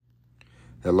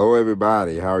Hello,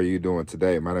 everybody. How are you doing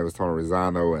today? My name is Tony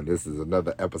Rizzano, and this is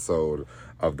another episode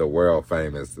of the world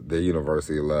famous, the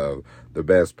University of Love, the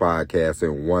best podcast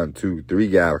in 1, 2, 3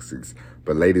 galaxies.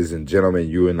 But ladies and gentlemen,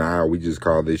 you and I, we just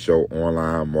call this show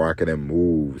Online Marketing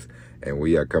Moves, and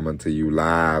we are coming to you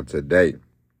live today.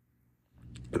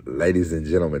 Ladies and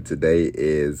gentlemen, today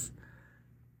is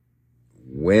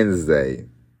Wednesday.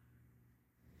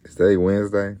 Is today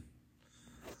Wednesday?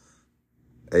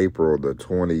 April the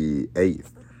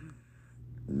 28th.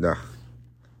 No,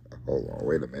 hold on,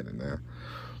 wait a minute now.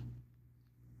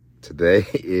 Today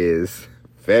is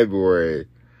February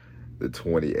the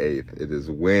 28th. It is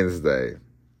Wednesday.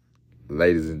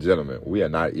 Ladies and gentlemen, we are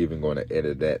not even going to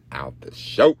edit that out the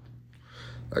show.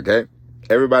 Okay?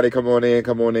 Everybody come on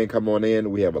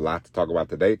in. We have a lot to talk about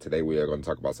today. Today we are going to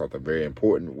talk about something very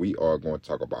important. We are going to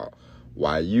talk about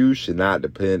why you should not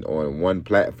depend on one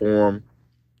platform.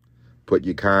 Put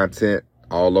your content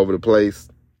all over the place.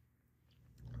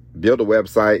 Build a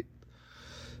website.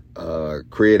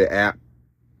 Create an app.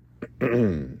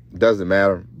 Doesn't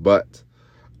matter. But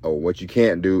what you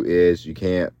can't do is you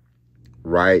can't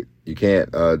create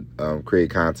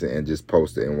content and just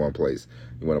post it in one place.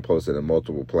 You want to post it in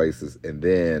multiple places. And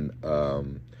then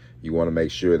you want to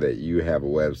make sure that you have a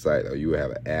website or you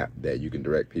have an app that you can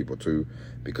direct people to.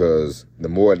 Because the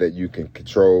more that you can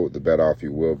control, the better off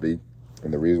you will be.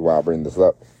 And the reason why I bring this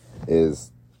up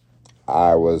is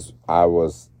I wrote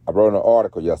an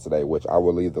article yesterday, which I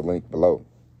will leave the link below.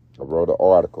 I wrote an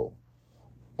article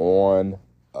on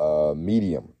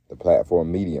Medium, the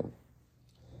platform Medium,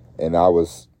 and I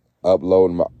was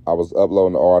uploading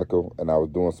the article, and I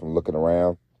was doing some looking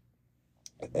around.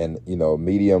 And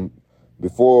Medium,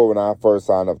 before when I first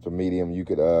signed up to Medium, you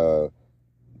could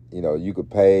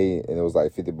pay, and it was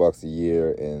like $50 a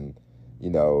year, and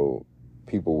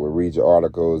people would read your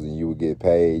articles and you would get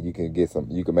paid. You can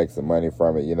make some money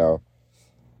from it,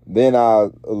 Then I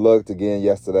looked again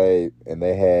yesterday and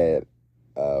they had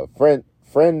they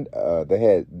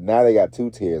got two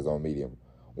tiers on Medium.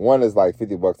 One is like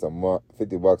 $50 a month,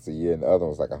 $50 a year, and the other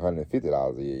one's like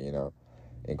 $150 a year,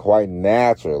 And quite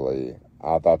naturally,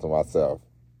 I thought to myself,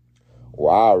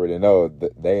 well, I already know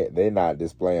that they're not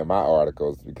displaying my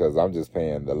articles because I'm just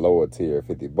paying the lower tier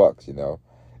 $50,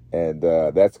 And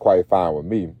that's quite fine with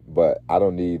me, but I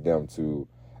don't need to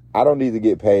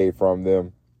get paid from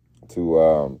them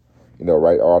to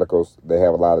write articles. They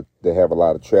have a lot of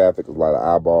traffic, a lot of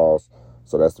eyeballs,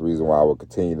 so that's the reason why I will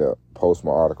continue to post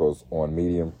my articles on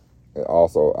Medium. And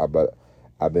also, but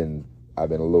I've been a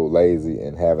little lazy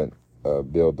and haven't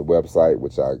built the website,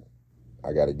 which I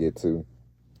got to get to,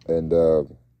 and to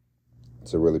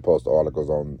really post articles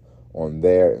on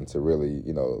there and to really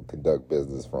conduct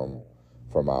business from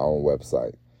my own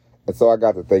website. And so I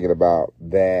got to thinking about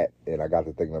that, and I got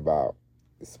to thinking about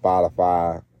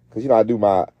Spotify, because I do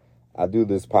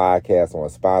this podcast on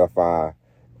Spotify,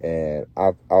 and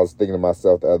I was thinking to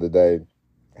myself the other day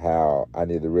how I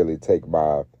need to really take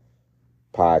my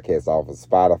podcast off of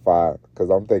Spotify, because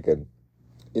I'm thinking,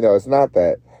 it's not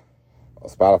that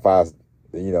Spotify's,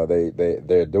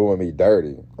 they're doing me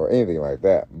dirty or anything like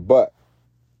that, but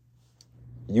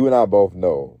you and I both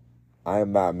know I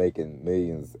am not making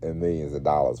millions and millions of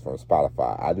dollars from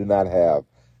Spotify. I do not have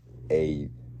a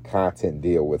content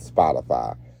deal with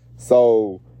Spotify.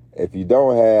 So if you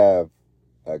don't have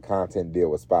a content deal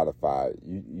with Spotify,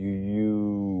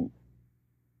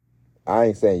 I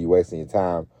ain't saying you're wasting your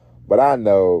time, but I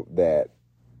know that,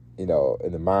 in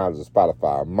the minds of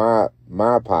Spotify, my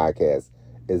podcast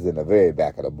is in the very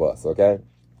back of the bus, okay?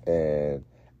 And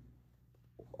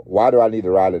why do I need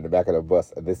to ride in the back of the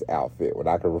bus in this outfit when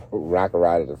I can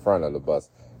ride in the front of the bus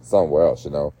somewhere else,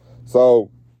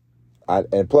 So,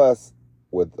 and plus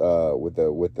with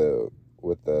the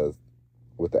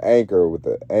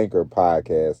Anchor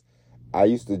podcast, I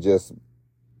used to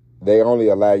they only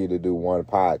allow you to do one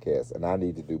podcast, and I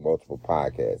need to do multiple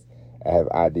podcasts. I have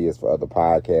ideas for other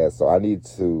podcasts, so I need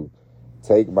to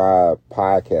take my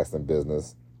podcasting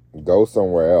business, go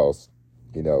somewhere else,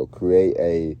 create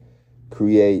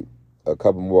a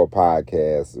couple more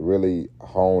podcasts, really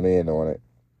hone in on it,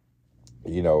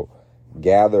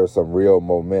 gather some real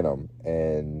momentum,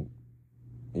 and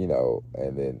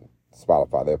then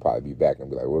Spotify, they'll probably be back and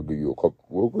be like, we'll give you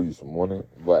some money,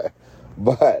 but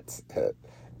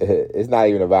it's not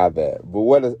even about that. But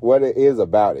what it is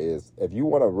about is, if you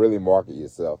want to really market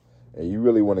yourself and you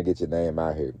really want to get your name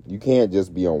out here, you can't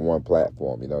just be on one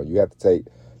platform. You have to take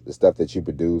the stuff that you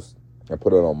produce and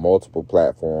put it on multiple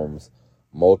platforms,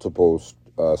 multiple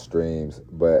streams.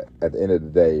 But at the end of the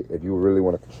day, if you really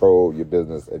want to control your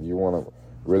business, if you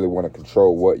really want to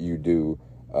control what you do,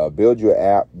 build your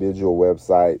app, build your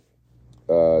website,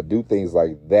 do things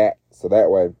like that. So that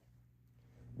way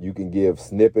you can give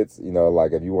snippets,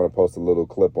 like if you want to post a little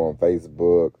clip on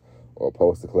Facebook or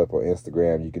post a clip on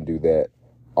Instagram, you can do that.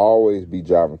 Always be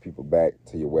driving people back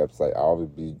to your website.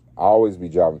 Always be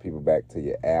driving people back to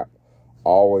your app.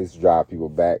 Always drive people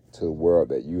back to the world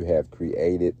that you have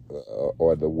created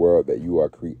or the world that you are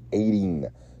creating.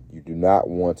 You do not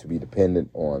want to be dependent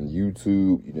on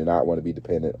YouTube. You do not want to be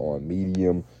dependent on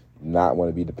Medium. You do not want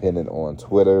to be dependent on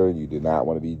Twitter. You do not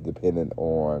want to be dependent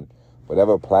on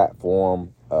whatever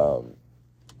platform,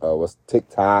 what's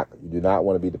TikTok. You do not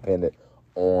want to be dependent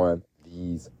on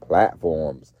these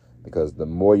platforms, because the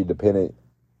more dependent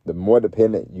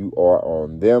you are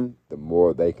on them, the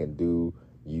more they can do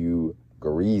you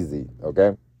greasy,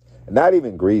 okay? And not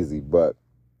even greasy, but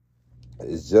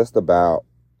it's just about,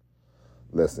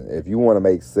 listen, if you want to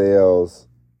make sales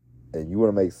and you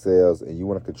want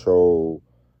to control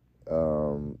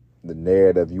the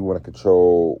narrative, you want to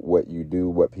control what you do,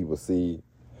 what people see.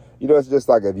 It's just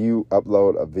like if you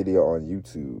upload a video on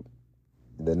YouTube,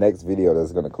 the next video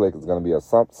that's going to click is going to be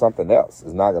something else.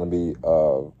 It's not going to be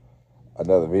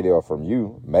another video from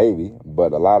you, maybe,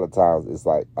 but a lot of times it's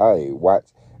like, hey, watch.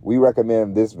 We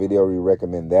recommend this video, we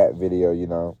recommend that video,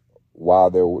 while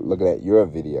they're looking at your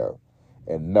video.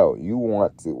 And no, you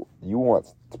want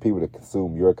people to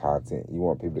consume your content. You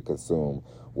want people to consume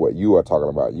what you are talking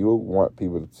about. You want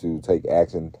people to take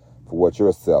action for what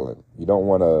you're selling. You don't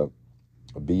want to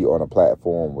be on a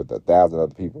platform with 1,000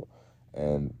 other people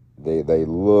and they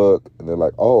look and they're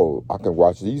like, oh, I can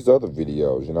watch these other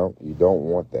videos, You don't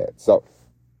want that. So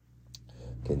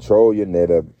control your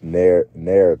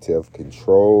narrative,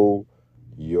 control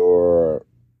your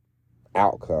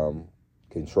outcome,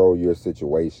 control your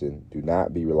situation. Do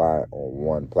not be reliant on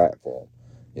one platform,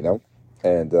 and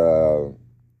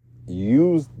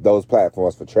use those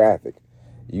platforms for traffic.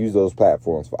 Use those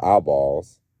platforms for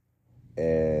eyeballs,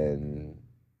 and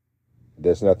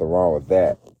there's nothing wrong with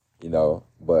that,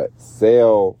 but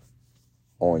sell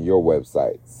on your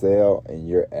website, sell in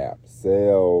your app,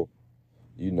 sell,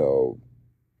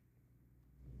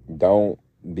 don't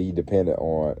be dependent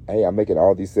on, hey, I'm making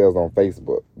all these sales on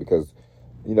Facebook, because,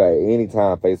 at any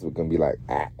time Facebook can be like,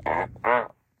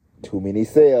 too many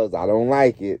sales, I don't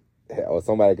like it. Or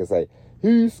somebody can say,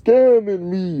 he's scamming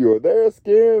me, or they're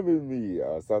scamming me,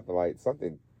 or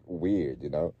something weird,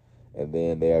 and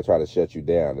then they'll try to shut you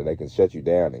down, and they can shut you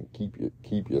down and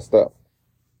keep your stuff.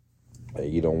 And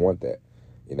you don't want that,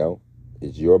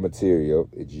 It's your material,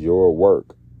 it's your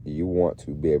work. You want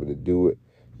to be able to do it,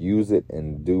 use it,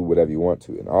 and do whatever you want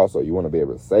to. And also, you want to be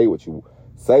able to say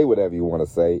whatever you want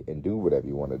to say, and do whatever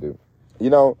you want to do.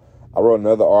 I wrote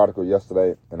another article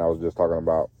yesterday, and I was just talking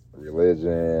about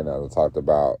religion. I talked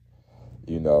about,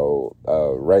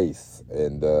 race,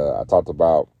 and I talked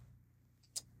about,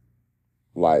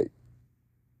 like,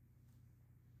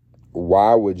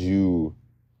 why would you,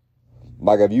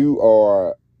 like, if you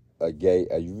are a gay,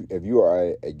 if you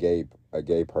are a gay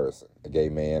person, a gay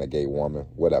man, a gay woman,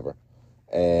 whatever,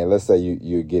 and let's say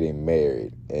you're getting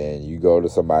married, and you go to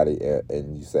somebody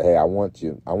and you say, hey, I want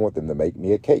them to make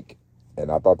me a cake.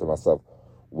 And I thought to myself,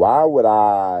 why would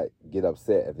I get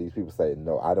upset if these people say,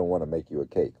 no, I don't want to make you a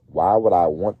cake? Why would I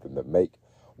want them to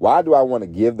why do I want to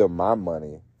give them my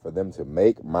money for them to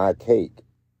make my cake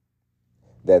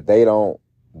that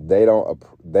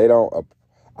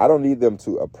I don't need them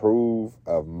to approve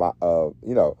of my,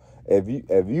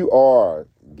 if you are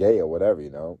gay or whatever,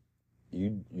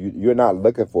 you're not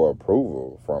looking for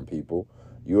approval from people.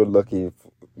 You're looking,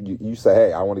 you say,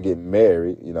 hey, I want to get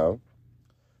married, You're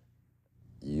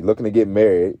looking to get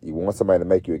married. You want somebody to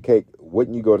make you a cake.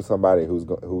 Wouldn't you go to somebody who's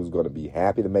going to be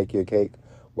happy to make you a cake?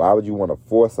 Why would you want to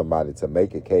force somebody to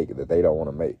make a cake that they don't want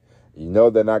to make?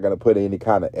 They're not going to put any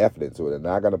kind of effort into it. They're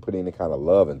not going to put any kind of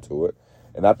love into it.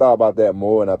 And I thought about that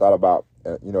more, and I thought about,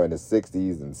 in the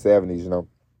 60s and 70s,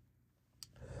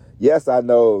 Yes, I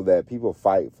know that people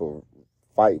fight for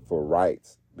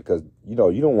rights because, you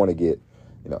don't want to get,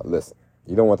 listen,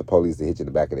 you don't want the police to hit you in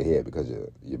the back of the head because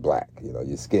you're black,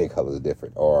 your skin color is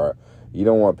different, or you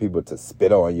don't want people to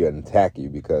spit on you and attack you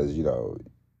because, you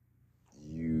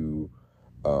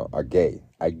are gay.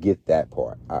 I get that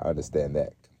part. I understand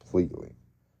that completely.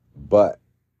 But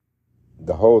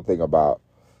the whole thing about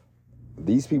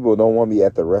these people don't want me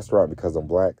at the restaurant because I'm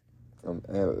black. And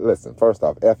listen, first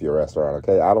off, F your restaurant,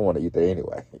 okay? I don't want to eat there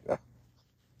anyway.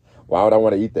 Why would I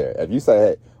want to eat there? If you say,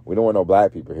 hey, we don't want no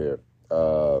black people here,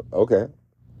 okay.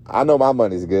 I know my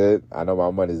money's good. I know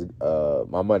my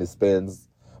money spends.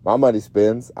 My money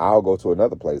spends. I'll go to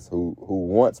another place who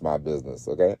wants my business,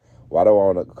 okay? Why do I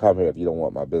want to come here if you don't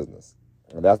want my business?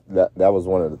 And that was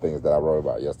one of the things that I wrote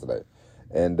about yesterday.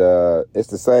 And it's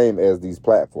the same as these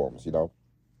platforms, you know.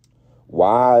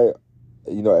 Why,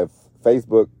 you know, if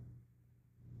Facebook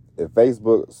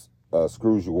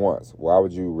screws you once, why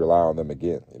would you rely on them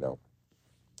again, you know?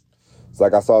 It's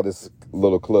like I saw this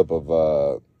little clip of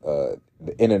the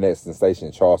internet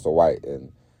sensation Charleston White,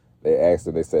 and they asked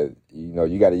him, they said, you know,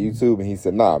 you got a YouTube? And he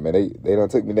said, nah, man, they done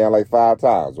took me down like 5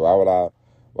 times. Why would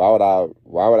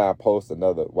I post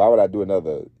another, why would I do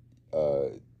another,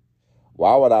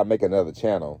 why would I make another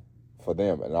channel for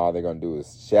them? And all they're going to do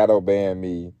is shadow ban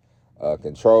me,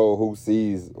 control who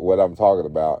sees what I'm talking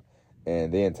about,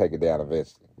 and then take it down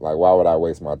eventually. Like, why would I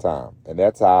waste my time? And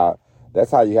that's how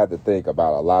you have to think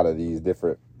about a lot of these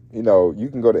different, you know, you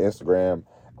can go to Instagram.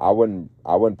 I wouldn't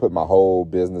put my whole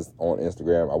business on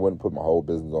Instagram. I wouldn't put my whole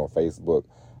business on Facebook.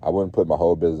 I wouldn't put my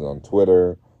whole business on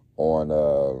Twitter,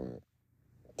 on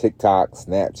TikTok,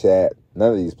 Snapchat,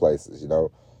 none of these places, you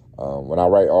know. When I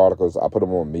write articles, I put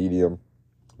them on Medium.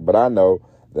 But I know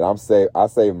that I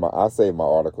save my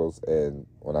articles, and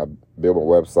when I build my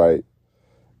website,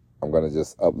 I'm gonna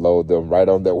just upload them right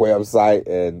on their website.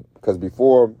 And because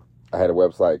before I had a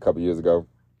website a couple years ago,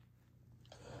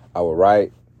 I would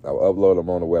upload them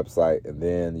on the website, and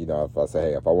then, you know, if I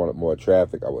say, hey, if I wanted more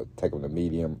traffic, I would take them to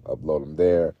Medium, upload them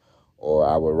there, or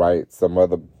I would write some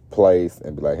other place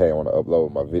and be like, hey, I want to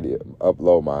upload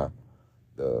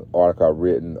the article I've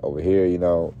written over here. You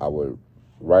know, I would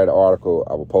write an article,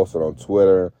 I would post it on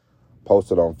Twitter,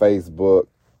 post it on Facebook,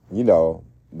 you know,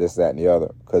 this, that, and the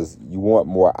other, because you want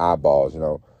more eyeballs, you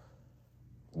know.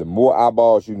 The more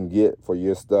eyeballs you can get for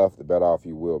your stuff, the better off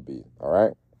you will be, all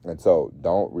right? And so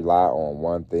don't rely on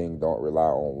one thing. Don't rely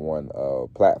on one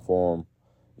platform.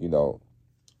 You know,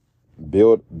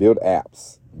 build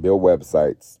apps, build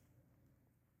websites.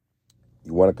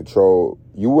 You want to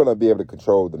be able to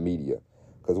control the media,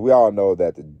 because we all know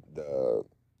that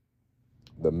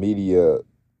the media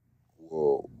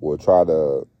will try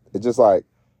to, it's just like,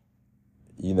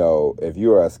 you know, if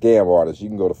you're a scam artist, you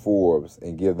can go to Forbes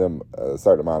and give them a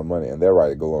certain amount of money, and they're right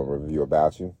to go on a review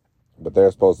about you. But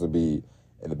they're supposed to be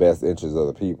in the best interest of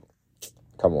the people.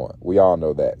 Come on, we all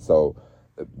know that. So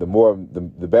the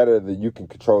better that you can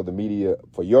control the media,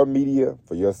 for your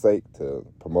sake, to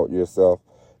promote yourself,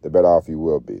 the better off you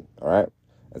will be. All right.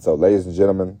 And so, ladies and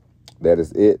gentlemen, that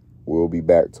is it. We'll be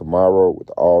back tomorrow with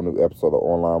the all new episode of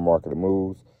Online Marketing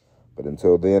Moves. But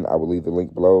until then, I will leave the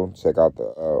link below. Check out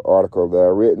the article that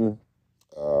I've written.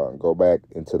 Go back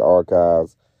into the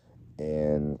archives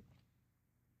and,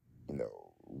 you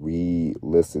know,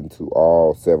 re-listen to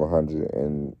all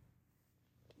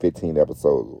 715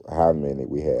 episodes, how many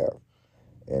we have.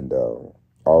 And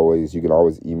you can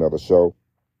always email the show,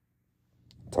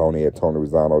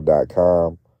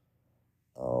 Tony@TonyRosano.com.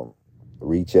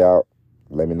 Reach out.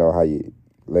 Let me know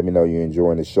you're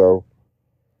enjoying the show.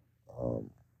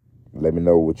 Let me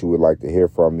know what you would like to hear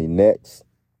from me next.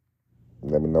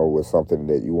 Let me know what's something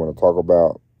that you want to talk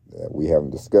about that we haven't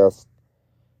discussed,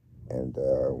 and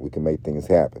we can make things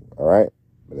happen. All right.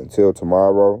 But until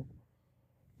tomorrow,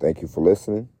 thank you for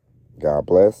listening. God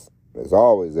bless. As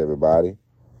always, everybody,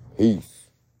 peace.